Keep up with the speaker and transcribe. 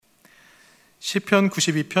시편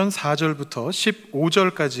 92편 4절부터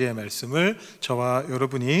 15절까지의 말씀을 저와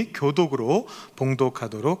여러분이 교독으로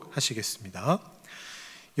봉독하도록 하시겠습니다.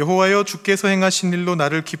 여호와여, 주께서 행하신 일로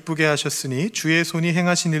나를 기쁘게 하셨으니 주의 손이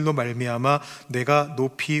행하신 일로 말미암아 내가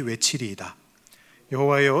높이 외치리이다.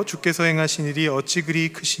 여호와여, 주께서 행하신 일이 어찌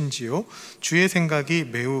그리 크신지요, 주의 생각이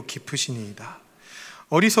매우 깊으시니이다.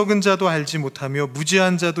 어리석은 자도 알지 못하며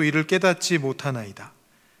무지한 자도 이를 깨닫지 못하나이다.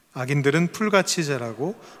 악인들은 풀같이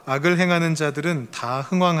자라고 악을 행하는 자들은 다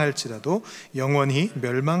흥왕할지라도 영원히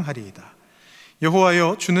멸망하리이다.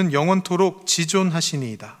 여호와여, 주는 영원토록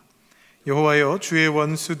지존하시니이다. 여호와여, 주의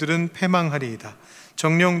원수들은 패망하리이다.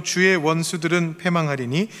 정녕 주의 원수들은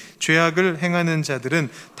패망하리니 죄악을 행하는 자들은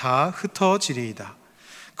다 흩어지리이다.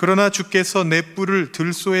 그러나 주께서 내 뿔을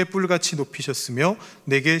들소의 뿔같이 높이셨으며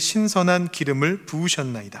내게 신선한 기름을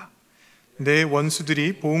부으셨나이다. 내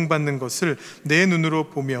원수들이 보응받는 것을 내 눈으로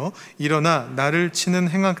보며 일어나 나를 치는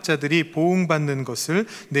행악자들이 보응받는 것을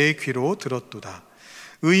내 귀로 들었도다.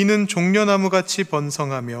 의인은 종려나무같이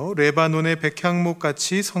번성하며 레바논의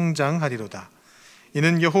백향목같이 성장하리로다.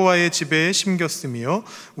 이는 여호와의 지배에 심겼으며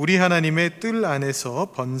우리 하나님의 뜰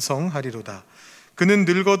안에서 번성하리로다. 그는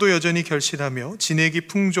늙어도 여전히 결실하며 진액이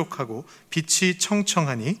풍족하고 빛이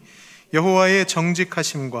청청하니 여호와의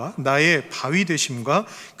정직하심과 나의 바위 되심과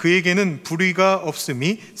그에게는 불의가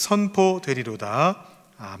없음이 선포되리로다.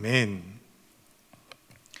 아멘.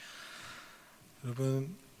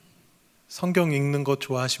 여러분, 성경 읽는 거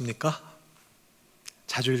좋아하십니까?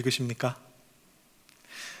 자주 읽으십니까?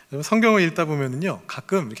 여러분, 성경을 읽다 보면요,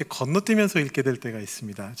 가끔 이렇게 건너뛰면서 읽게 될 때가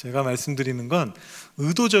있습니다. 제가 말씀드리는 건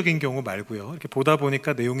의도적인 경우 말고요, 이렇게 보다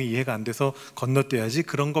보니까 내용이 이해가 안 돼서 건너뛰어야지,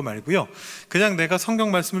 그런 거 말고요, 그냥 내가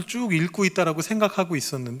성경 말씀을 쭉 읽고 있다라고 생각하고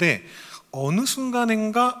있었는데 어느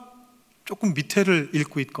순간인가 조금 밑에를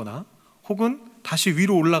읽고 있거나 혹은 다시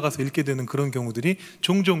위로 올라가서 읽게 되는 그런 경우들이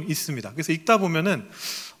종종 있습니다. 그래서 읽다 보면은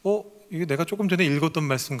이게 내가 조금 전에 읽었던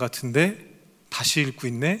말씀 같은데 다시 읽고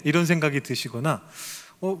있네, 이런 생각이 드시거나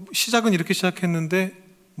시작은 이렇게 시작했는데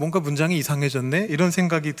뭔가 문장이 이상해졌네, 이런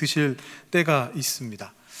생각이 드실 때가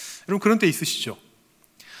있습니다. 여러분, 그런 때 있으시죠?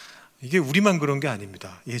 이게 우리만 그런 게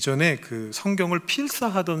아닙니다. 예전에 그 성경을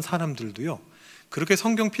필사하던 사람들도요, 그렇게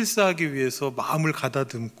성경 필사하기 위해서 마음을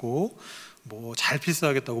가다듬고 잘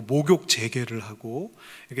필사하겠다고 목욕 재개를 하고,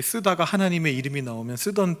 이렇게 쓰다가 하나님의 이름이 나오면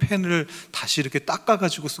쓰던 펜을 다시 이렇게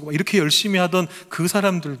닦아가지고 쓰고 이렇게 열심히 하던 그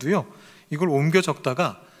사람들도요, 이걸 옮겨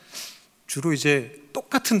적다가 주로 이제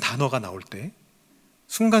똑같은 단어가 나올 때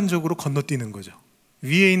순간적으로 건너뛰는 거죠.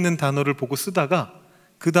 위에 있는 단어를 보고 쓰다가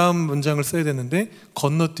그 다음 문장을 써야 되는데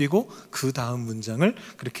건너뛰고 그 다음 문장을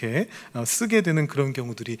그렇게 쓰게 되는 그런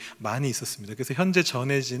경우들이 많이 있었습니다. 그래서 현재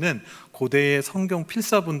전해지는 고대의 성경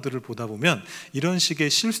필사본들을 보다 보면 이런 식의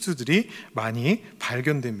실수들이 많이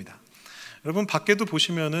발견됩니다. 여러분, 밖에도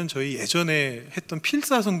보시면은 저희 예전에 했던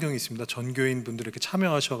필사 성경이 있습니다. 전교인 분들 이렇게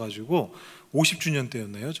참여하셔가지고 50주년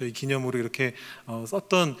때였나요? 저희 기념으로 이렇게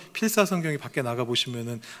썼던 필사 성경이 밖에 나가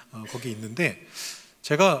보시면은 거기 있는데,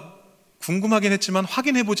 제가 궁금하긴 했지만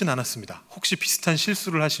확인해 보진 않았습니다. 혹시 비슷한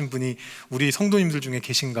실수를 하신 분이 우리 성도님들 중에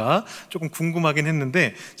계신가 조금 궁금하긴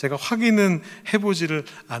했는데 제가 확인은 해보지를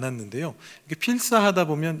않았는데요, 이렇게 필사하다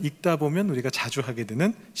보면, 읽다 보면 우리가 자주 하게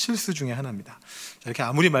되는 실수 중에 하나입니다. 이렇게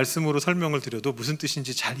아무리 말씀으로 설명을 드려도 무슨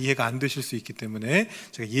뜻인지 잘 이해가 안 되실 수 있기 때문에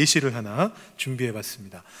제가 예시를 하나 준비해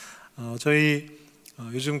봤습니다. 저희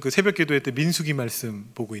요즘 그 새벽 기도회 때 민수기 말씀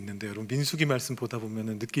보고 있는데, 여러분, 민수기 말씀 보다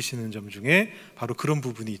보면 느끼시는 점 중에 바로 그런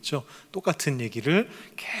부분이 있죠. 똑같은 얘기를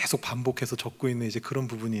계속 반복해서 적고 있는 이제 그런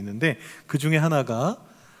부분이 있는데, 그 중에 하나가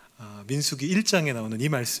민수기 1장에 나오는 이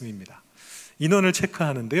말씀입니다. 인원을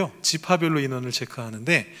체크하는데요, 지파별로 인원을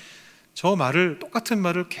체크하는데 저 말을, 똑같은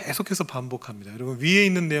말을 계속해서 반복합니다. 여러분, 위에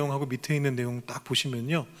있는 내용하고 밑에 있는 내용 딱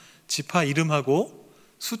보시면요, 지파 이름하고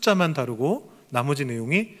숫자만 다르고 나머지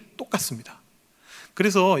내용이 똑같습니다.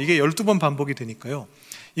 그래서 이게 12번 반복이 되니까요,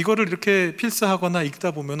 이거를 이렇게 필사하거나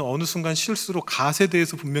읽다 보면 어느 순간 실수로 갓에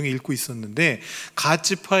대해서 분명히 읽고 있었는데 갓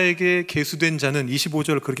지파에게 계수된 자는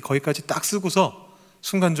 25절 그렇게 거기까지 딱 쓰고서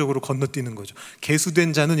순간적으로 건너뛰는 거죠.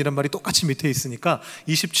 계수된 자는 이란 말이 똑같이 밑에 있으니까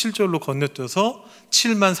 27절로 건너뛰어서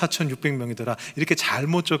 74,600명이더라 이렇게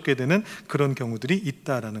잘못 적게 되는 그런 경우들이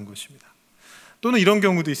있다라는 것입니다. 또는 이런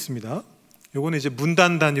경우도 있습니다. 요거는 이제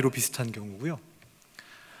문단 단위로 비슷한 경우고요,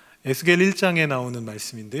 에스겔 1장에 나오는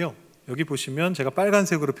말씀인데요, 여기 보시면 제가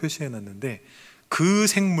빨간색으로 표시해 놨는데 그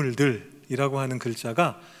생물들이라고 하는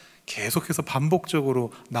글자가 계속해서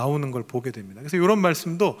반복적으로 나오는 걸 보게 됩니다. 그래서 이런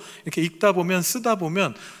말씀도 이렇게 읽다 보면, 쓰다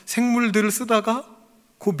보면 생물들을 쓰다가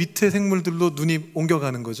그 밑에 생물들로 눈이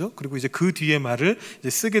옮겨가는 거죠. 그리고 이제 그 뒤에 말을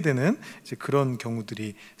이제 쓰게 되는 이제 그런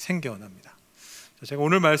경우들이 생겨납니다. 제가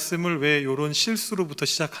오늘 말씀을 왜 이런 실수로부터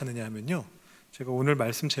시작하느냐 하면요, 제가 오늘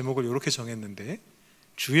말씀 제목을 이렇게 정했는데,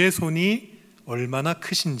 주의 손이 얼마나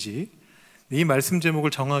크신지. 이 말씀 제목을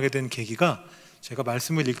정하게 된 계기가 제가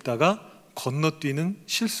말씀을 읽다가 건너뛰는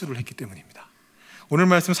실수를 했기 때문입니다. 오늘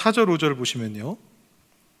말씀 4절 5절 보시면요,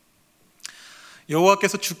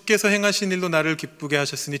 여호와께서 주께서 행하신 일로 나를 기쁘게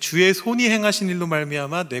하셨으니 주의 손이 행하신 일로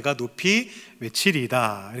말미암아 내가 높이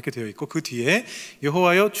외치리이다, 이렇게 되어 있고, 그 뒤에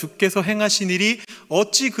여호와여 주께서 행하신 일이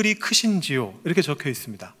어찌 그리 크신지요, 이렇게 적혀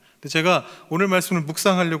있습니다. 근데 제가 오늘 말씀을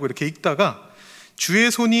묵상하려고 이렇게 읽다가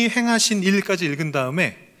주의 손이 행하신 일까지 읽은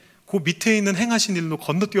다음에 그 밑에 있는 행하신 일로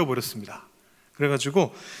건너뛰어 버렸습니다.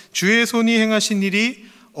 그래가지고 주의 손이 행하신 일이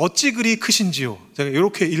어찌 그리 크신지요, 제가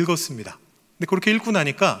이렇게 읽었습니다. 근데 그렇게 읽고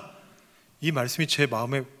나니까 이 말씀이 제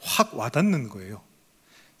마음에 확 와닿는 거예요.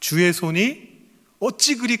 주의 손이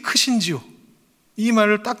어찌 그리 크신지요, 이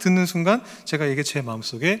말을 딱 듣는 순간 제가 이게 제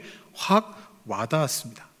마음속에 확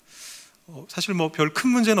와닿았습니다. 사실 뭐 별 큰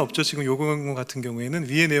문제는 없죠. 지금 요거 같은 경우에는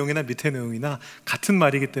위의 내용이나 밑의 내용이나 같은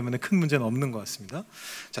말이기 때문에 큰 문제는 없는 것 같습니다.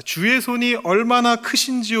 자, 주의 손이 얼마나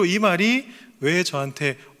크신지요, 이 말이 왜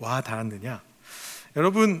저한테 와 닿았느냐?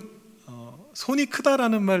 여러분, 손이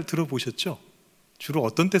크다라는 말 들어보셨죠? 주로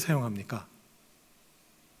어떤 때 사용합니까?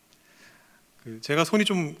 제가 손이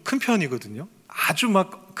좀 큰 편이거든요. 아주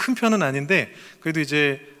막 큰 편은 아닌데, 그래도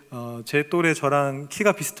이제 제 또래 저랑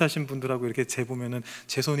키가 비슷하신 분들하고 이렇게 재보면은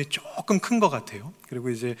제 손이 조금 큰 것 같아요. 그리고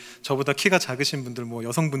이제 저보다 키가 작으신 분들, 뭐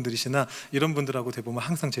여성분들이시나 이런 분들하고 대보면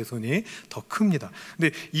항상 제 손이 더 큽니다.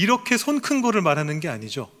 근데 이렇게 손 큰 거를 말하는 게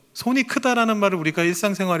아니죠. 손이 크다라는 말을 우리가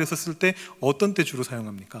일상생활에서 쓸 때 어떤 때 주로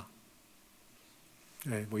사용합니까?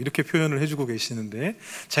 네, 뭐 이렇게 표현을 해주고 계시는데,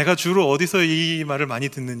 제가 주로 어디서 이 말을 많이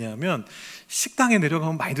듣느냐 하면 식당에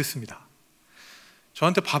내려가면 많이 듣습니다.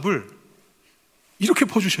 저한테 밥을 이렇게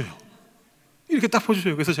퍼주셔요. 이렇게 딱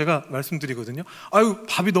퍼주셔요. 그래서 제가 말씀드리거든요. 아유,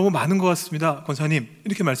 밥이 너무 많은 것 같습니다, 권사님,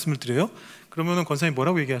 이렇게 말씀을 드려요. 그러면은 권사님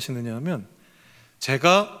뭐라고 얘기하시느냐 하면,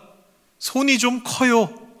 제가 손이 좀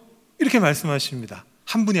커요, 이렇게 말씀하십니다.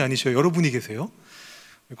 한 분이 아니셔요. 여러 분이 계세요.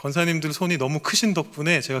 권사님들 손이 너무 크신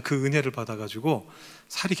덕분에 제가 그 은혜를 받아가지고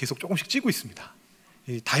살이 계속 조금씩 찌고 있습니다.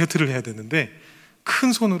 이 다이어트를 해야 되는데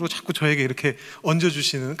큰 손으로 자꾸 저에게 이렇게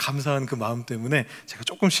얹어주시는 감사한 그 마음 때문에 제가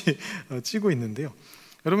조금씩 찌고 있는데요.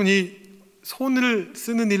 여러분, 이 손을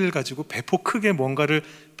쓰는 일을 가지고 배포 크게 뭔가를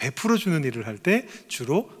베풀어주는 일을 할 때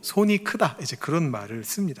주로 손이 크다, 이제 그런 말을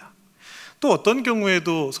씁니다. 또 어떤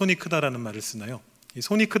경우에도 손이 크다라는 말을 쓰나요? 이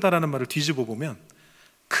손이 크다라는 말을 뒤집어 보면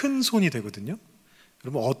큰 손이 되거든요.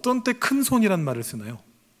 여러분, 어떤 때 큰 손이란 말을 쓰나요?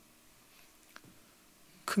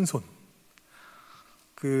 큰 손.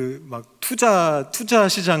 막 투자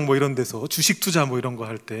시장 뭐 이런 데서 주식 투자 뭐 이런 거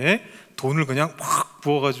할 때 돈을 그냥 팍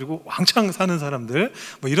부어가지고 왕창 사는 사람들,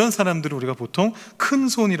 뭐 이런 사람들을 우리가 보통 큰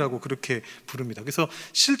손이라고 그렇게 부릅니다. 그래서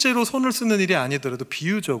실제로 손을 쓰는 일이 아니더라도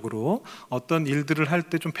비유적으로 어떤 일들을 할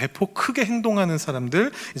때 좀 배포 크게 행동하는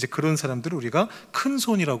사람들, 이제 그런 사람들을 우리가 큰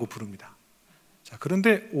손이라고 부릅니다. 자,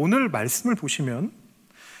 그런데 오늘 말씀을 보시면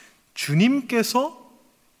주님께서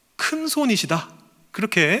큰 손이시다,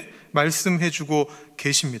 그렇게 말씀해주고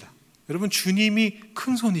계십니다. 여러분, 주님이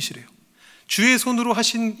큰 손이시래요. 주의 손으로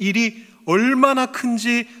하신 일이 얼마나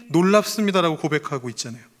큰지 놀랍습니다라고 고백하고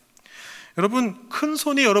있잖아요. 여러분, 큰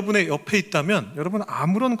손이 여러분의 옆에 있다면 여러분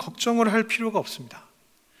아무런 걱정을 할 필요가 없습니다.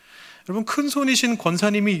 여러분, 큰 손이신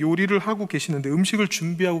권사님이 요리를 하고 계시는데, 음식을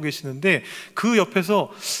준비하고 계시는데 그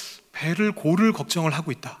옆에서 배를 고를 걱정을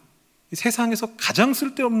하고 있다. 세상에서 가장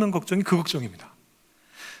쓸데없는 걱정이 그 걱정입니다.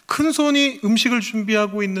 큰 손이 음식을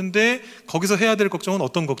준비하고 있는데 거기서 해야 될 걱정은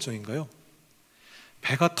어떤 걱정인가요?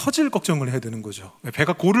 배가 터질 걱정을 해야 되는 거죠.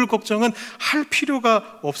 배가 고를 걱정은 할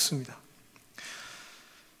필요가 없습니다.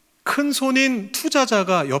 큰 손인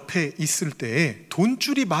투자자가 옆에 있을 때에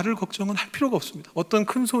돈줄이 마를 걱정은 할 필요가 없습니다. 어떤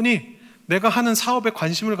큰 손이 내가 하는 사업에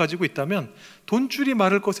관심을 가지고 있다면 돈줄이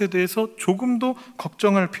마를 것에 대해서 조금도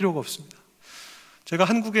걱정할 필요가 없습니다. 제가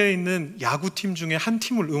한국에 있는 야구팀 중에 한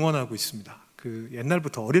팀을 응원하고 있습니다.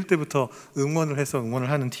 옛날부터, 어릴 때부터 응원을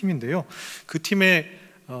하는 팀인데요. 그 팀의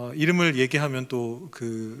이름을 얘기하면 또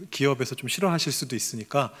그 기업에서 좀 싫어하실 수도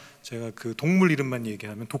있으니까 제가 그 동물 이름만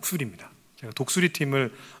얘기하면 독수리입니다. 제가 독수리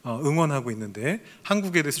팀을 응원하고 있는데,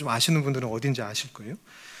 한국에 대해서 좀 아시는 분들은 어딘지 아실 거예요.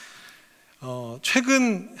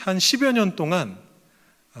 최근 한 10여 년 동안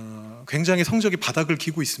굉장히 성적이 바닥을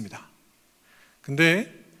기고 있습니다.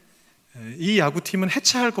 근데 이 야구팀은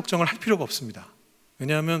해체할 걱정을 할 필요가 없습니다.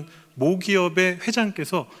 왜냐하면 모기업의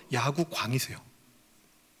회장께서 야구광이세요.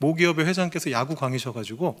 모기업의 회장께서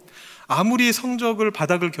야구광이셔가지고 아무리 성적을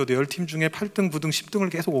바닥을 겨도 10팀 중에 8등, 9등, 10등을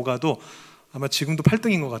계속 오가도, 아마 지금도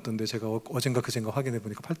 8등인 것 같던데, 제가 어젠가 그젠가 확인해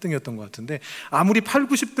보니까 8등이었던 것 같은데, 아무리 8,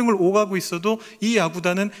 90등을 오가고 있어도 이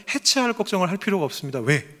야구단은 해체할 걱정을 할 필요가 없습니다.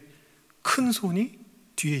 왜? 큰 손이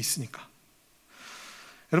뒤에 있으니까.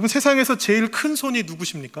 여러분, 세상에서 제일 큰 손이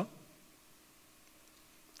누구십니까?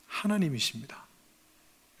 하나님이십니다.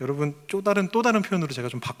 여러분, 또 다른 표현으로 제가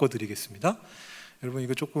좀 바꿔드리겠습니다. 여러분,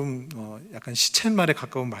 이거 조금 약간 시쳇말에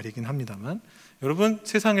가까운 말이긴 합니다만, 여러분,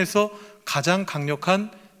 세상에서 가장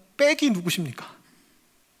강력한 백이 누구십니까?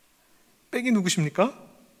 백이 누구십니까?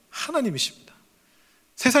 하나님이십니다.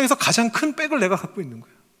 세상에서 가장 큰 백을 내가 갖고 있는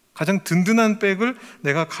거예요. 가장 든든한 백을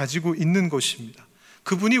내가 가지고 있는 것입니다.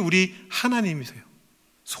 그분이 우리 하나님이세요.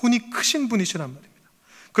 손이 크신 분이시란 말입니다.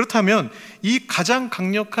 그렇다면 이 가장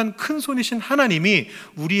강력한 큰 손이신 하나님이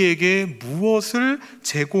우리에게 무엇을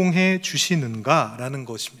제공해 주시는가라는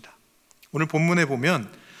것입니다. 오늘 본문에 보면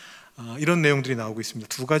이런 내용들이 나오고 있습니다.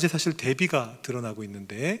 두 가지 사실 대비가 드러나고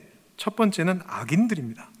있는데, 첫 번째는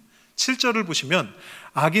악인들입니다. 7절을 보시면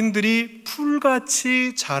악인들이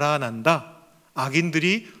풀같이 자라난다,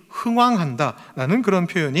 악인들이 흥왕한다 라는 그런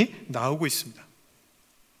표현이 나오고 있습니다.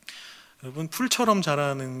 여러분, 풀처럼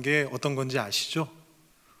자라는 게 어떤 건지 아시죠?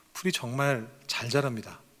 풀이 정말 잘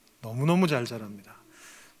자랍니다. 너무너무 잘 자랍니다.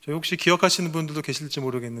 저희 혹시 기억하시는 분들도 계실지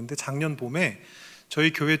모르겠는데, 작년 봄에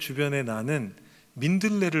저희 교회 주변에 나는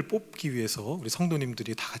민들레를 뽑기 위해서 우리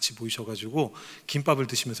성도님들이 다 같이 모이셔가지고 김밥을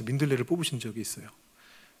드시면서 민들레를 뽑으신 적이 있어요.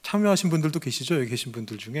 참여하신 분들도 계시죠? 여기 계신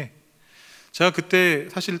분들 중에. 제가 그때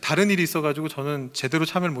사실 다른 일이 있어가지고 저는 제대로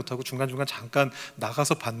참여를 못하고 중간중간 잠깐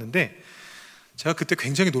나가서 봤는데, 제가 그때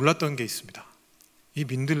굉장히 놀랐던 게 있습니다. 이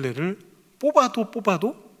민들레를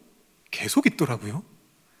뽑아도 계속 있더라고요.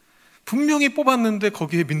 분명히 뽑았는데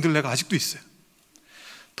거기에 민들레가 아직도 있어요.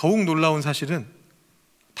 더욱 놀라운 사실은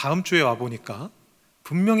다음 주에 와보니까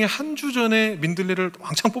분명히 한 주 전에 민들레를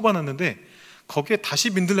왕창 뽑아놨는데 거기에 다시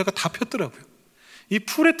민들레가 다 폈더라고요. 이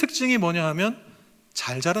풀의 특징이 뭐냐 하면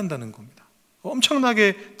잘 자란다는 겁니다.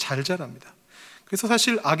 엄청나게 잘 자랍니다. 그래서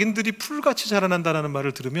사실 악인들이 풀같이 자라난다는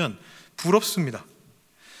말을 들으면 부럽습니다.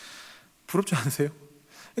 부럽지 않으세요?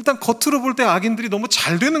 일단 겉으로 볼 때 악인들이 너무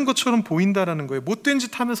잘 되는 것처럼 보인다라는 거예요. 못된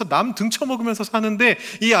짓 하면서 남 등쳐먹으면서 사는데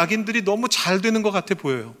이 악인들이 너무 잘 되는 것 같아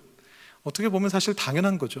보여요. 어떻게 보면 사실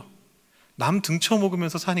당연한 거죠. 남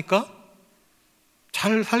등쳐먹으면서 사니까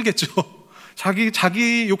잘 살겠죠.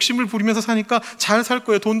 자기 욕심을 부리면서 사니까 잘 살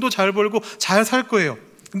거예요. 돈도 잘 벌고 잘 살 거예요.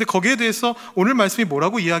 근데 거기에 대해서 오늘 말씀이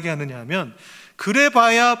뭐라고 이야기하느냐 하면, 그래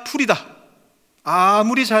봐야 풀이다.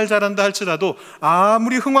 아무리 잘 자란다 할지라도,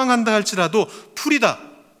 아무리 흥왕한다 할지라도 풀이다.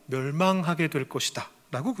 멸망하게 될 것이다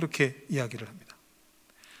라고 그렇게 이야기를 합니다.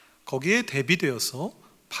 거기에 대비되어서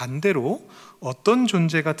반대로 어떤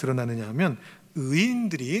존재가 드러나느냐 하면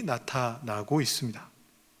의인들이 나타나고 있습니다.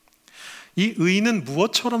 이 의인은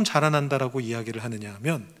무엇처럼 자라난다라고 이야기를 하느냐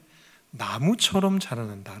하면 나무처럼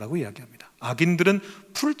자라난다라고 이야기합니다. 악인들은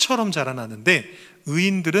풀처럼 자라나는데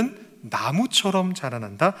의인들은 나무처럼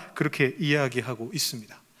자라난다, 그렇게 이야기하고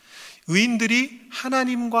있습니다. 의인들이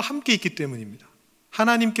하나님과 함께 있기 때문입니다.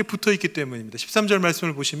 하나님께 붙어 있기 때문입니다. 13절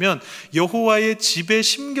말씀을 보시면 여호와의 집에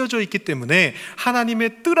심겨져 있기 때문에,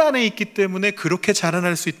 하나님의 뜰 안에 있기 때문에 그렇게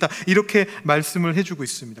자라날 수 있다, 이렇게 말씀을 해주고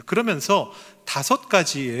있습니다. 그러면서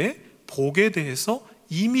 5가지의 복에 대해서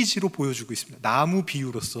이미지로 보여주고 있습니다. 나무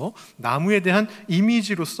비유로서, 나무에 대한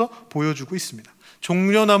이미지로서 보여주고 있습니다.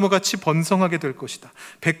 종려나무같이 번성하게 될 것이다.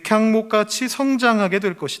 백향목같이 성장하게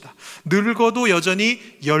될 것이다. 늙어도 여전히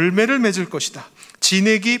열매를 맺을 것이다.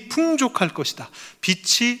 진액이 풍족할 것이다.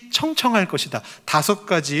 빛이 청청할 것이다.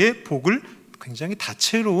 5가지의 복을 굉장히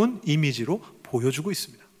다채로운 이미지로 보여주고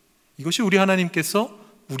있습니다. 이것이 우리 하나님께서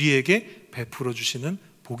우리에게 베풀어 주시는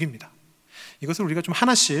복입니다. 이것을 우리가 좀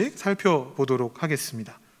하나씩 살펴보도록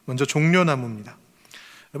하겠습니다. 먼저 종려나무입니다.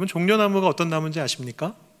 여러분, 종려나무가 어떤 나무인지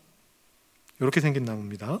아십니까? 이렇게 생긴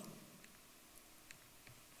나무입니다.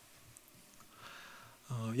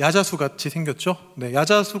 야자수 같이 생겼죠? 네,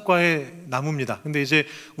 야자수과의 나무입니다. 근데 이제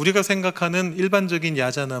우리가 생각하는 일반적인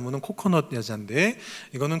야자나무는 코코넛 야자인데,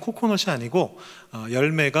 이거는 코코넛이 아니고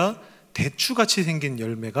열매가 대추같이 생긴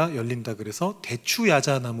열매가 열린다 그래서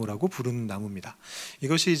대추야자나무라고 부르는 나무입니다.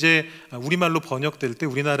 이것이 이제 우리말로 번역될 때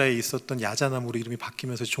우리나라에 있었던 야자나무로 이름이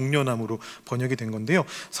바뀌면서 종려나무로 번역이 된 건데요,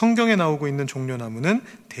 성경에 나오고 있는 종려나무는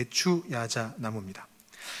대추야자나무입니다.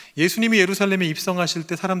 예수님이 예루살렘에 입성하실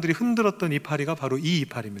때 사람들이 흔들었던 이파리가 바로 이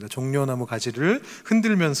이파리입니다. 종려나무 가지를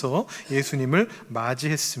흔들면서 예수님을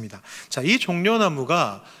맞이했습니다. 자, 이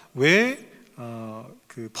종려나무가 왜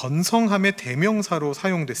그 번성함의 대명사로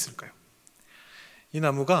사용됐을까요? 이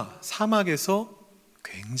나무가 사막에서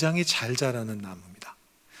굉장히 잘 자라는 나무입니다.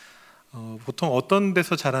 보통 어떤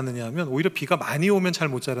데서 자라느냐 하면 오히려 비가 많이 오면 잘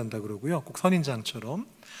못 자란다 그러고요, 꼭 선인장처럼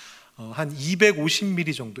한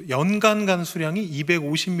 250mm 정도, 연간 간수량이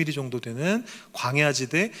 250mm 정도 되는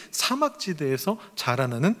광야지대, 사막지대에서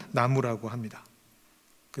자라나는 나무라고 합니다.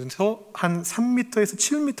 그래서 한 3m에서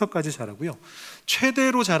 7m까지 자라고요.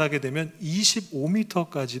 최대로 자라게 되면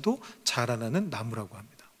 25m까지도 자라나는 나무라고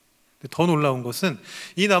합니다. 더 놀라운 것은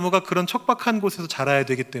이 나무가 그런 척박한 곳에서 자라야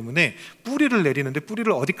되기 때문에 뿌리를 내리는데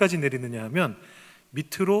뿌리를 어디까지 내리느냐 하면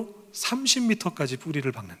밑으로 30m까지 뿌리를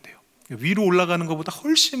박는데요. 위로 올라가는 것보다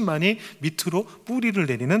훨씬 많이 밑으로 뿌리를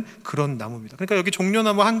내리는 그런 나무입니다. 그러니까 여기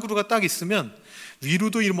종려나무 한 그루가 딱 있으면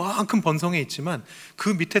위로도 이만큼 번성해 있지만 그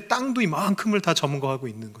밑에 땅도 이만큼을 다 점거하고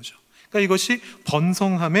있는 거죠. 그러니까 이것이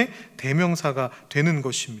번성함의 대명사가 되는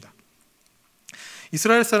것입니다.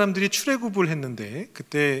 이스라엘 사람들이 출애굽을 했는데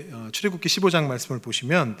그때 출애굽기 15장 말씀을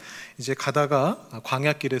보시면 이제 가다가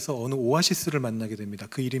광야길에서 어느 오아시스를 만나게 됩니다.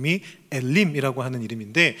 그 이름이 엘림이라고 하는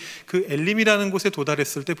이름인데 그 엘림이라는 곳에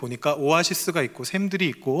도달했을 때 보니까 오아시스가 있고 샘들이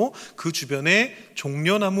있고 그 주변에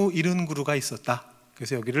종려나무 70그루가 있었다.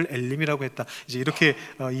 그래서 여기를 엘림이라고 했다. 이제 이렇게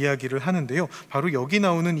이야기를 하는데요. 바로 여기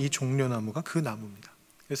나오는 이 종려나무가 그 나무입니다.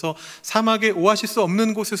 그래서 사막에 오아시스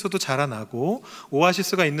없는 곳에서도 자라나고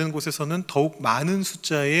오아시스가 있는 곳에서는 더욱 많은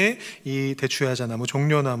숫자의 이 대추야자나무,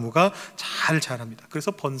 종려나무가 잘 자랍니다.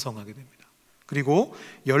 그래서 번성하게 됩니다. 그리고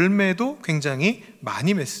열매도 굉장히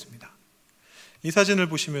많이 맺습니다. 이 사진을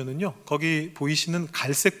보시면은요, 거기 보이시는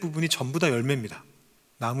갈색 부분이 전부 다 열매입니다.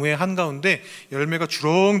 나무의 한가운데 열매가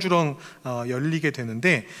주렁주렁 열리게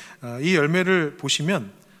되는데 이 열매를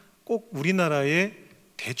보시면 꼭 우리나라의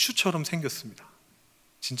대추처럼 생겼습니다.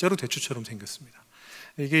 진짜로 대추처럼 생겼습니다.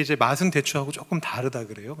 이게 이제 맛은 대추하고 조금 다르다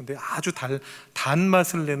그래요. 근데 아주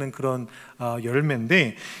단맛을 내는 그런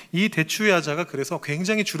열매인데 이 대추야자가 그래서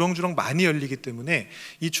굉장히 주렁주렁 많이 열리기 때문에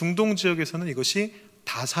이 중동 지역에서는 이것이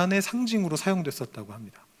다산의 상징으로 사용됐었다고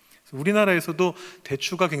합니다. 우리나라에서도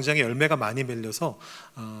대추가 굉장히 열매가 많이 맺려서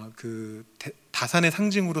다산의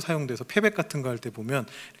상징으로 사용돼서 패백 같은 거 할 때 보면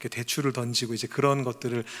이렇게 대추를 던지고 이제 그런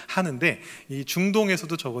것들을 하는데 이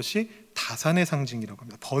중동에서도 저것이 다산의 상징이라고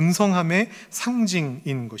합니다. 번성함의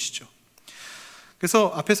상징인 것이죠.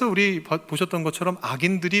 그래서 앞에서 우리 보셨던 것처럼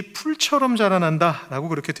악인들이 풀처럼 자라난다라고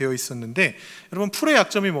그렇게 되어 있었는데 여러분 풀의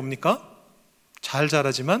약점이 뭡니까? 잘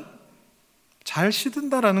자라지만 잘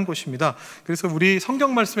시든다라는 것입니다. 그래서 우리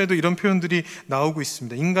성경 말씀에도 이런 표현들이 나오고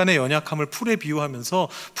있습니다. 인간의 연약함을 풀에 비유하면서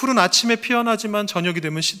풀은 아침에 피어나지만 저녁이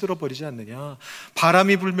되면 시들어 버리지 않느냐,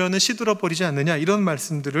 바람이 불면은 시들어 버리지 않느냐, 이런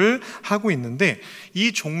말씀들을 하고 있는데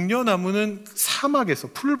이 종려나무는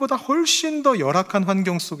사막에서 풀보다 훨씬 더 열악한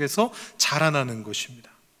환경 속에서 자라나는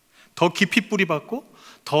것입니다. 더 깊이 뿌리 받고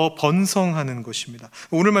더 번성하는 것입니다.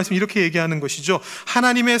 오늘 말씀 이렇게 얘기하는 것이죠.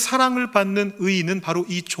 하나님의 사랑을 받는 의인은 바로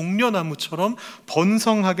이 종려나무처럼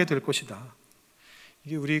번성하게 될 것이다.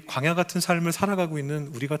 이게 우리 광야 같은 삶을 살아가고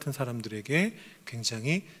있는 우리 같은 사람들에게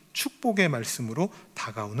굉장히 축복의 말씀으로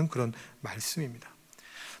다가오는 그런 말씀입니다.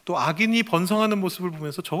 또 악인이 번성하는 모습을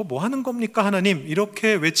보면서 저거 뭐 하는 겁니까 하나님?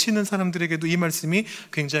 이렇게 외치는 사람들에게도 이 말씀이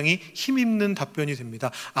굉장히 힘있는 답변이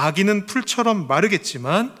됩니다. 악인은 풀처럼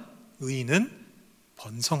마르겠지만 의인은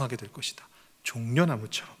번성하게 될 것이다.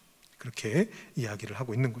 종려나무처럼 그렇게 이야기를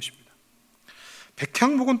하고 있는 것입니다.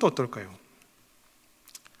 백향목은 또 어떨까요?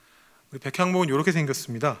 우리 백향목은 이렇게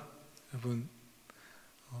생겼습니다. 여러분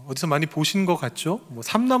어디서 많이 보신 것 같죠?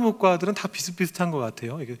 삼나무과들은 다 비슷비슷한 것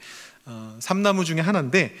같아요. 이게 삼나무 중에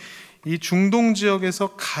하나인데 이 중동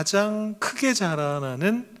지역에서 가장 크게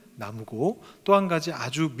자라나는 나무고 또 한 가지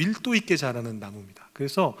아주 밀도 있게 자라는 나무입니다.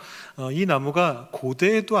 그래서 이 나무가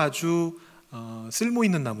고대에도 아주 쓸모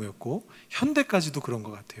있는 나무였고 현대까지도 그런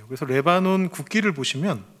것 같아요. 그래서 레바논 국기를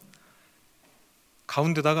보시면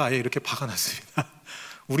가운데다가 아예 이렇게 박아놨습니다.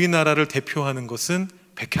 우리나라를 대표하는 것은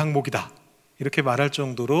백향목이다, 이렇게 말할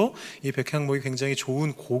정도로 이 백향목이 굉장히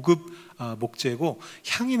좋은 고급 목재고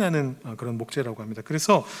향이 나는 그런 목재라고 합니다.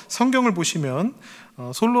 그래서 성경을 보시면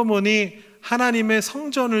솔로몬이 하나님의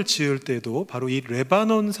성전을 지을 때도 바로 이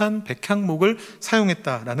레바논산 백향목을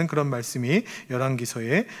사용했다라는 그런 말씀이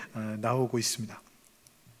열왕기서에 나오고 있습니다.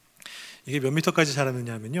 이게 몇 미터까지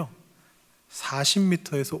자라느냐 하면요,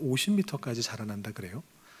 40m에서 50m까지 자라난다 그래요.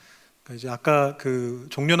 그러니까 이제 아까 그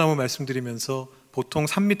종려나무 말씀드리면서 보통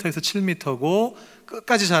 3m에서 7m고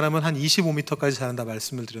끝까지 자라면 한 25m까지 자란다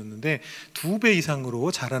말씀을 드렸는데 2배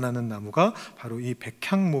이상으로 자라나는 나무가 바로 이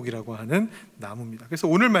백향목이라고 하는 나무입니다. 그래서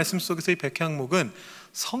오늘 말씀 속에서 이 백향목은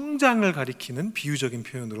성장을 가리키는 비유적인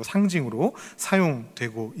표현으로, 상징으로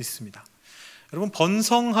사용되고 있습니다. 여러분,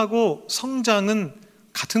 번성하고 성장은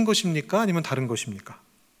같은 것입니까? 아니면 다른 것입니까?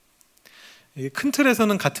 큰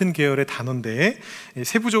틀에서는 같은 계열의 단어인데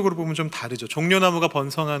세부적으로 보면 좀 다르죠. 종려나무가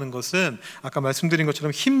번성하는 것은 아까 말씀드린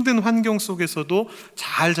것처럼 힘든 환경 속에서도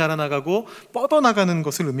잘 자라나가고 뻗어나가는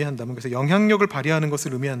것을 의미한다면, 그래서 영향력을 발휘하는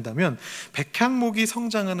것을 의미한다면 백향목이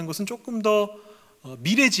성장하는 것은 조금 더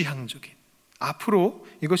미래지향적인, 앞으로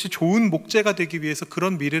이것이 좋은 목재가 되기 위해서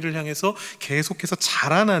그런 미래를 향해서 계속해서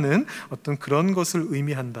자라나는 어떤 그런 것을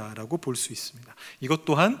의미한다라고 볼 수 있습니다. 이것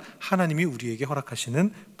또한 하나님이 우리에게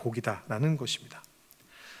허락하시는 복이다라는 것입니다.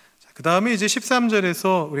 그 다음에 이제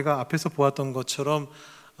 13절에서 우리가 앞에서 보았던 것처럼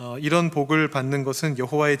이런 복을 받는 것은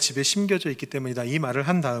여호와의 집에 심겨져 있기 때문이다, 이 말을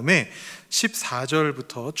한 다음에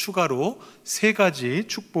 14절부터 추가로 세 가지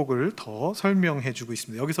축복을 더 설명해 주고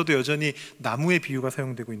있습니다. 여기서도 여전히 나무의 비유가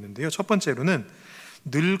사용되고 있는데요, 첫 번째로는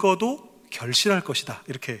늙어도 결실할 것이다,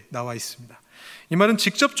 이렇게 나와 있습니다. 이 말은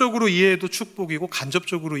직접적으로 이해해도 축복이고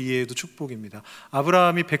간접적으로 이해해도 축복입니다.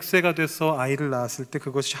 아브라함이 100세가 돼서 아이를 낳았을 때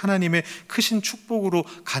그것이 하나님의 크신 축복으로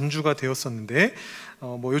간주가 되었었는데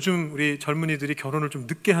요즘 우리 젊은이들이 결혼을 좀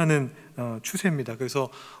늦게 하는 추세입니다. 그래서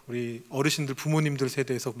우리 어르신들, 부모님들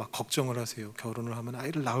세대에서 막 걱정을 하세요. 결혼을 하면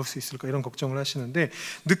아이를 낳을 수 있을까, 이런 걱정을 하시는데,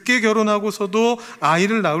 늦게 결혼하고서도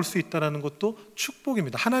아이를 낳을 수 있다는 것도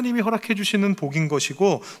축복입니다. 하나님이 허락해 주시는 복인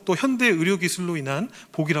것이고 또 현대 의료기술로 인한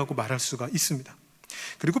복이라고 말할 수가 있습니다.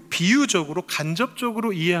 그리고 비유적으로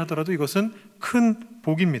간접적으로 이해하더라도 이것은 큰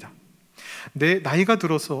복입니다. 내 나이가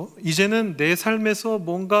들어서 이제는 내 삶에서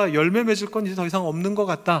뭔가 열매 맺을 건 이제 더 이상 없는 것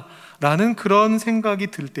같다라는 그런 생각이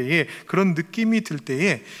들 때에, 그런 느낌이 들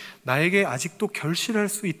때에 나에게 아직도 결실할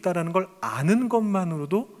수 있다는 걸 아는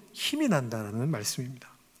것만으로도 힘이 난다는 말씀입니다.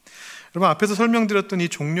 여러분, 앞에서 설명드렸던 이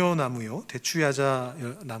종려나무요, 대추야자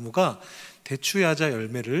나무가 대추야자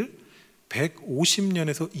열매를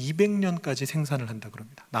 150년에서 200년까지 생산을 한다고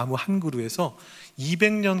합니다. 나무 한 그루에서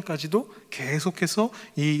 200년까지도 계속해서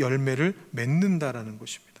이 열매를 맺는다라는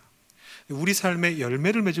것입니다. 우리 삶에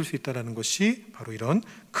열매를 맺을 수 있다는 것이 바로 이런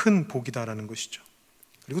큰 복이다라는 것이죠.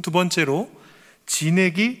 그리고 두 번째로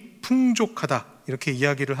진액이 풍족하다, 이렇게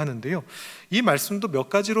이야기를 하는데요, 이 말씀도 몇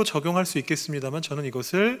가지로 적용할 수 있겠습니다만 저는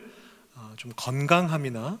이것을 좀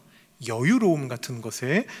건강함이나 여유로움 같은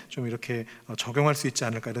것에 좀 이렇게 적용할 수 있지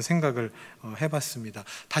않을까, 이런 생각을 해봤습니다.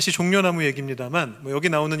 다시 종려나무 얘기입니다만 여기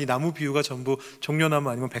나오는 이 나무 비유가 전부 종려나무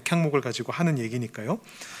아니면 백향목을 가지고 하는 얘기니까요.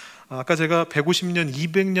 아까 제가 150년,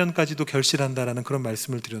 200년까지도 결실한다라는 그런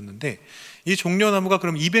말씀을 드렸는데, 이 종려나무가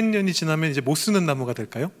그럼 200년이 지나면 이제 못 쓰는 나무가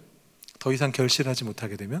될까요? 더 이상 결실하지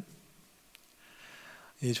못하게 되면?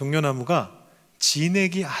 이 종려나무가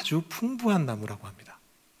진액이 아주 풍부한 나무라고 합니다.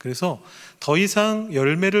 그래서 더 이상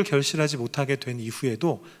열매를 결실하지 못하게 된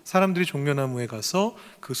이후에도 사람들이 종려나무에 가서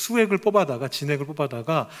그 수액을 뽑아다가, 진액을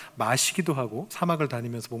뽑아다가 마시기도 하고, 사막을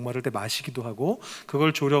다니면서 목마를 때 마시기도 하고,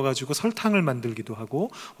 그걸 졸여가지고 설탕을 만들기도 하고,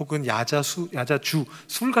 혹은 야자주,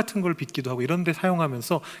 술 같은 걸 빚기도 하고, 이런 데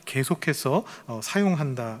사용하면서 계속해서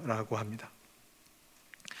사용한다라고 합니다.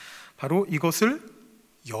 바로 이것을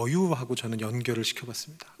여유하고 저는 연결을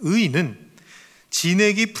시켜봤습니다. 의인은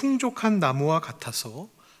진액이 풍족한 나무와 같아서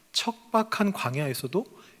척박한 광야에서도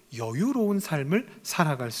여유로운 삶을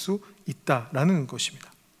살아갈 수 있다라는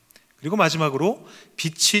것입니다. 그리고 마지막으로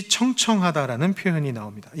빛이 청청하다라는 표현이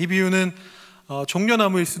나옵니다. 이 비유는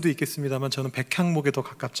종려나무일 수도 있겠습니다만 저는 백향목에 더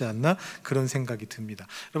가깝지 않나, 그런 생각이 듭니다.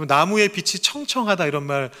 여러분, 나무의 빛이 청청하다, 이런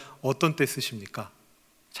말 어떤 때 쓰십니까?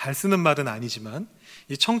 잘 쓰는 말은 아니지만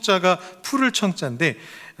이 청자가 푸를 청자인데,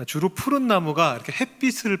 주로 푸른 나무가 이렇게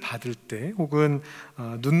햇빛을 받을 때, 혹은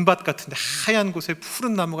눈밭 같은 데 하얀 곳에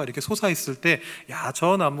푸른 나무가 이렇게 솟아있을 때, 야,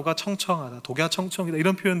 저 나무가 청청하다, 독야 청청이다,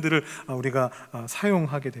 이런 표현들을 우리가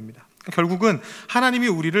사용하게 됩니다. 그러니까 결국은 하나님이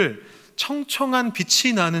우리를 청청한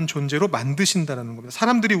빛이 나는 존재로 만드신다는 겁니다.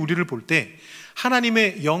 사람들이 우리를 볼 때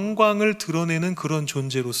하나님의 영광을 드러내는 그런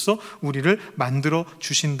존재로서 우리를 만들어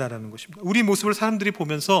주신다는 것입니다. 우리 모습을 사람들이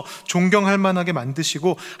보면서 존경할 만하게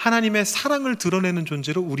만드시고 하나님의 사랑을 드러내는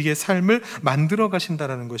존재로 우리의 삶을 만들어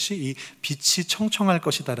가신다는 것이 이 빛이 청청할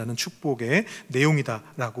것이다라는 축복의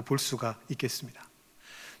내용이다라고 볼 수가 있겠습니다.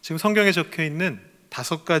 지금 성경에 적혀 있는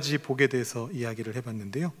 5가지 복에 대해서 이야기를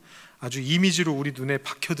해봤는데요, 아주 이미지로 우리 눈에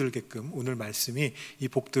박혀들게끔 오늘 말씀이 이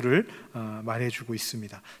복들을 말해주고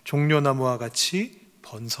있습니다. 종려나무와 같이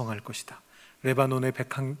번성할 것이다. 레바논의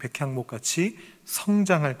백향목 같이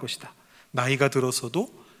성장할 것이다. 나이가 들어서도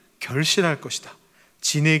결실할 것이다.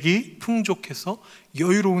 진액이 풍족해서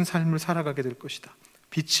여유로운 삶을 살아가게 될 것이다.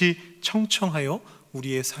 빛이 청청하여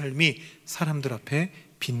우리의 삶이 사람들 앞에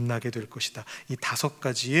빛나게 될 것이다. 이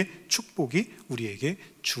 5가지의 축복이 우리에게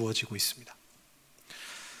주어지고 있습니다.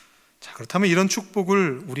 자, 그렇다면 이런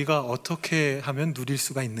축복을 우리가 어떻게 하면 누릴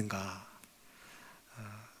수가 있는가?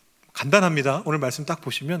 간단합니다. 오늘 말씀 딱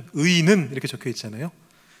보시면 의인은 이렇게 적혀 있잖아요.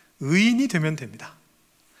 의인이 되면 됩니다.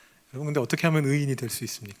 여러분, 근데 어떻게 하면 의인이 될 수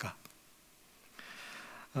있습니까?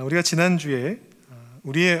 우리가 지난주에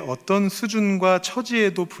우리의 어떤 수준과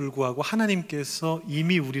처지에도 불구하고 하나님께서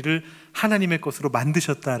이미 우리를 하나님의 것으로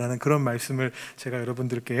만드셨다라는 그런 말씀을 제가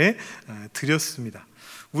여러분들께 드렸습니다.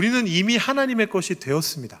 우리는 이미 하나님의 것이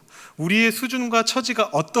되었습니다. 우리의 수준과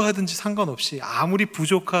처지가 어떠하든지 상관없이 아무리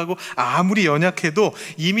부족하고 아무리 연약해도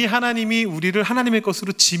이미 하나님이 우리를 하나님의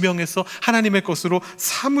것으로 지명해서 하나님의 것으로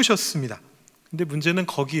삼으셨습니다. 근데 문제는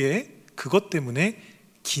거기에 그것 때문에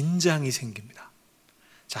긴장이 생깁니다.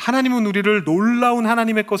 자, 하나님은 우리를 놀라운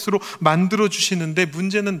하나님의 것으로 만들어 주시는데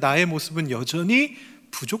문제는 나의 모습은 여전히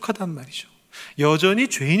부족하단 말이죠. 여전히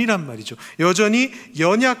죄인이란 말이죠. 여전히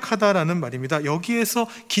연약하다라는 말입니다. 여기에서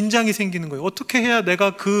긴장이 생기는 거예요. 어떻게 해야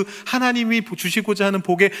내가 그 하나님이 주시고자 하는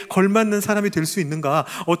복에 걸맞는 사람이 될 수 있는가?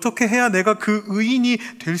 어떻게 해야 내가 그 의인이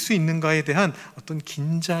될 수 있는가에 대한 어떤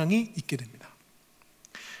긴장이 있게 됩니다.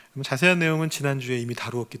 자세한 내용은 지난주에 이미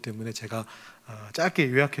다루었기 때문에 제가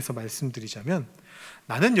짧게 요약해서 말씀드리자면,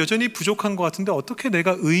 나는 여전히 부족한 것 같은데 어떻게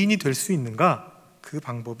내가 의인이 될 수 있는가? 그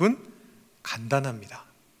방법은 간단합니다.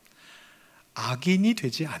 악인이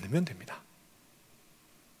되지 않으면 됩니다.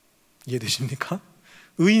 이해되십니까?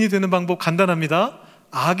 의인이 되는 방법 간단합니다.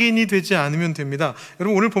 악인이 되지 않으면 됩니다.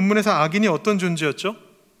 여러분, 오늘 본문에서 악인이 어떤 존재였죠?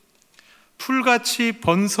 풀같이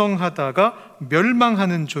번성하다가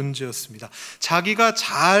멸망하는 존재였습니다. 자기가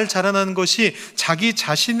잘 자라나는 것이 자기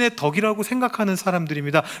자신의 덕이라고 생각하는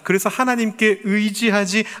사람들입니다. 그래서 하나님께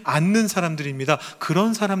의지하지 않는 사람들입니다.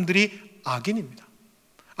 그런 사람들이 악인입니다.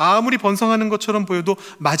 아무리 번성하는 것처럼 보여도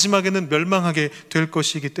마지막에는 멸망하게 될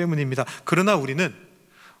것이기 때문입니다. 그러나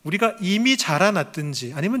우리가 이미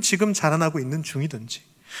자라났든지 아니면 지금 자라나고 있는 중이든지,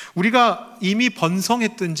 우리가 이미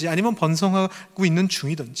번성했든지 아니면 번성하고 있는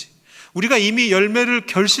중이든지, 우리가 이미 열매를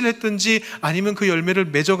결실했든지 아니면 그 열매를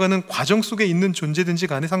맺어가는 과정 속에 있는 존재든지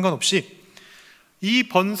간에 상관없이 이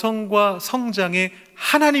번성과 성장에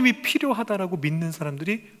하나님이 필요하다라고 믿는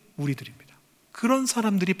사람들이 우리들입니다. 그런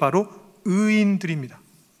사람들이 바로 의인들입니다.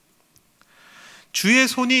 주의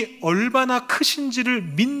손이 얼마나 크신지를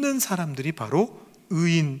믿는 사람들이 바로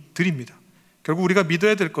의인들입니다. 결국 우리가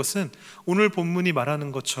믿어야 될 것은 오늘 본문이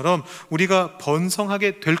말하는 것처럼 우리가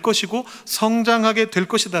번성하게 될 것이고 성장하게 될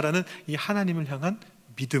것이다라는 이 하나님을 향한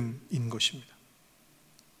믿음인 것입니다.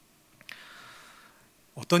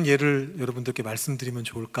 어떤 예를 여러분들께 말씀드리면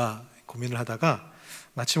좋을까 고민을 하다가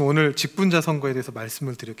마침 오늘 직분자 선거에 대해서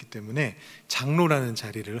말씀을 드렸기 때문에 장로라는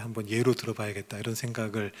자리를 한번 예로 들어봐야겠다 이런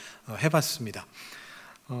생각을 해봤습니다.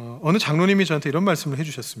 어느 장로님이 저한테 이런 말씀을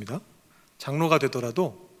해주셨습니다. 장로가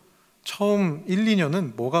되더라도 처음 1,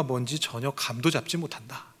 2년은 뭐가 뭔지 전혀 감도 잡지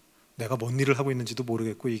못한다. 내가 뭔 일을 하고 있는지도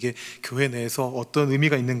모르겠고 이게 교회 내에서 어떤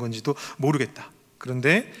의미가 있는 건지도 모르겠다.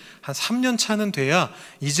 그런데 한 3년 차는 돼야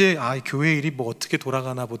이제 교회 일이 뭐 어떻게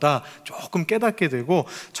돌아가나 보다 조금 깨닫게 되고,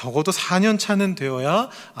 적어도 4년 차는 되어야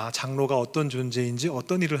장로가 어떤 존재인지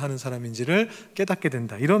어떤 일을 하는 사람인지를 깨닫게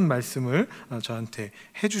된다. 이런 말씀을 저한테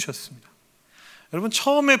해주셨습니다. 여러분,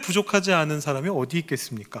 처음에 부족하지 않은 사람이 어디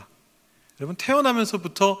있겠습니까? 여러분,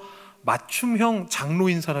 태어나면서부터 맞춤형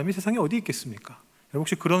장로인 사람이 세상에 어디 있겠습니까? 여러분,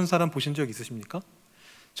 혹시 그런 사람 보신 적 있으십니까?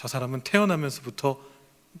 저 사람은 태어나면서부터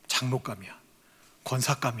장로감이야,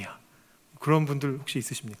 권사감이야. 그런 분들 혹시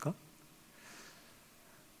있으십니까?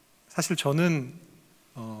 사실 저는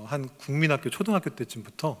한 국민학교 초등학교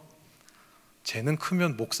때쯤부터 쟤는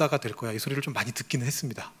크면 목사가 될 거야 이 소리를 좀 많이 듣기는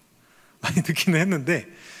했습니다. 많이 듣기는 했는데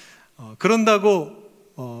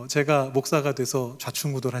그런다고 제가 목사가 돼서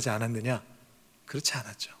좌충우돌하지 않았느냐? 그렇지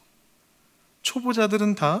않았죠.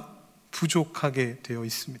 초보자들은 다 부족하게 되어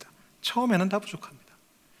있습니다. 처음에는 다 부족합니다.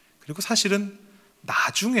 그리고 사실은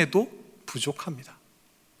나중에도 부족합니다.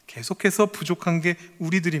 계속해서 부족한 게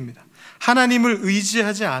우리들입니다. 하나님을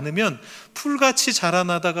의지하지 않으면 풀같이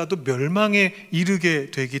자라나다가도 멸망에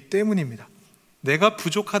이르게 되기 때문입니다. 내가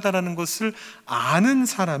부족하다라는 것을 아는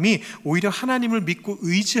사람이 오히려 하나님을 믿고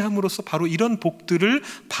의지함으로써 바로 이런 복들을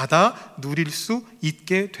받아 누릴 수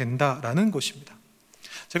있게 된다라는 것입니다.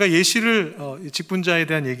 제가 예시를 직분자에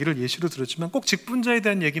대한 얘기를 예시로 들었지만 꼭 직분자에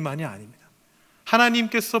대한 얘기만이 아닙니다.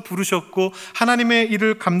 하나님께서 부르셨고 하나님의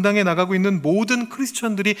일을 감당해 나가고 있는 모든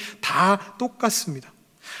크리스천들이 다 똑같습니다.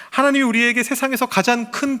 하나님이 우리에게 세상에서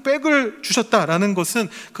가장 큰 백을 주셨다라는 것은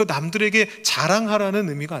그 남들에게 자랑하라는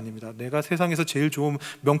의미가 아닙니다. 내가 세상에서 제일 좋은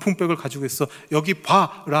명품 백을 가지고 있어 여기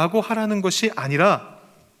봐라고 하라는 것이 아니라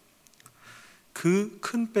그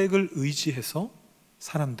큰 백을 의지해서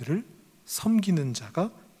사람들을 섬기는 자가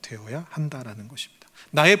되어야 한다라는 것입니다.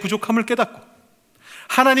 나의 부족함을 깨닫고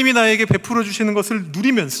하나님이 나에게 베풀어 주시는 것을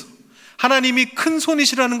누리면서 하나님이 큰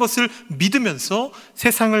손이시라는 것을 믿으면서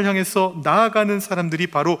세상을 향해서 나아가는 사람들이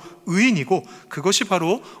바로 의인이고, 그것이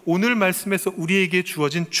바로 오늘 말씀에서 우리에게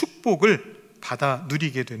주어진 축복을 받아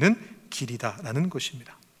누리게 되는 길이다라는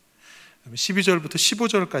것입니다. 12절부터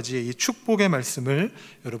 15절까지의 이 축복의 말씀을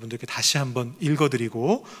여러분들께 다시 한번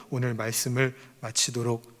읽어드리고 오늘 말씀을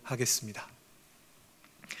마치도록 하겠습니다.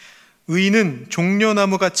 의인은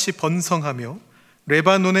종려나무같이 번성하며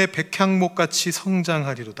레바논의 백향목같이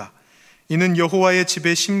성장하리로다. 이는 여호와의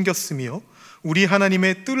집에 심겼으며 우리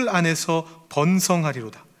하나님의 뜰 안에서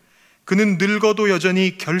번성하리로다. 그는 늙어도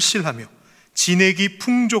여전히 결실하며 진액이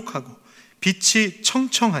풍족하고 빛이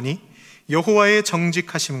청청하니 여호와의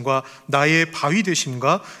정직하심과 나의 바위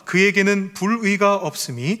되심과 그에게는 불의가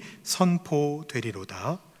없음이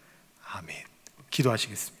선포되리로다. 아멘.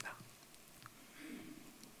 기도하시겠습니다.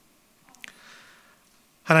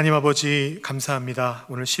 하나님 아버지, 감사합니다.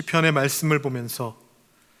 오늘 시편의 말씀을 보면서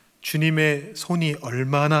주님의 손이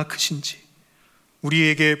얼마나 크신지,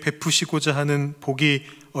 우리에게 베푸시고자 하는 복이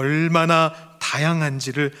얼마나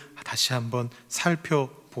다양한지를 다시 한번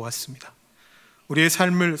살펴보았습니다. 우리의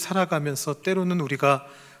삶을 살아가면서 때로는 우리가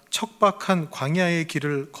척박한 광야의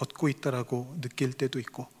길을 걷고 있다라고 느낄 때도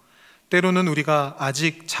있고, 때로는 우리가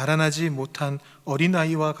아직 자라나지 못한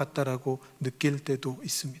어린아이와 같다라고 느낄 때도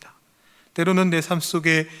있습니다. 때로는 내 삶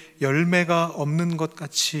속에 열매가 없는 것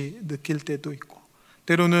같이 느낄 때도 있고,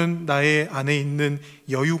 때로는 나의 안에 있는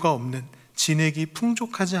여유가 없는, 진액이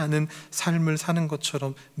풍족하지 않은 삶을 사는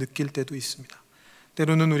것처럼 느낄 때도 있습니다.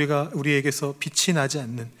 때로는 우리에게서 빛이 나지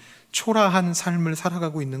않는 초라한 삶을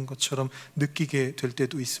살아가고 있는 것처럼 느끼게 될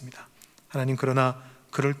때도 있습니다. 하나님, 그러나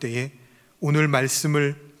그럴 때에 오늘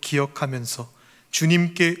말씀을 기억하면서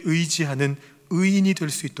주님께 의지하는 의인이 될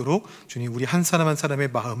수 있도록 주님, 우리 한 사람 한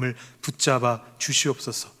사람의 마음을 붙잡아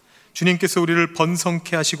주시옵소서. 주님께서 우리를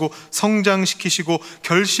번성케 하시고 성장시키시고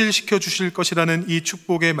결실시켜 주실 것이라는 이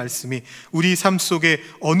축복의 말씀이 우리 삶 속에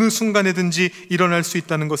어느 순간에든지 일어날 수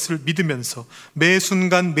있다는 것을 믿으면서 매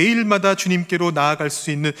순간 매일마다 주님께로 나아갈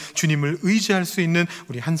수 있는, 주님을 의지할 수 있는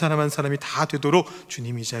우리 한 사람 한 사람이 다 되도록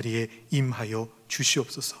주님 이 자리에 임하여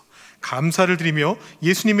주시옵소서. 감사를 드리며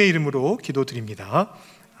예수님의 이름으로 기도드립니다.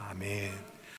 아멘.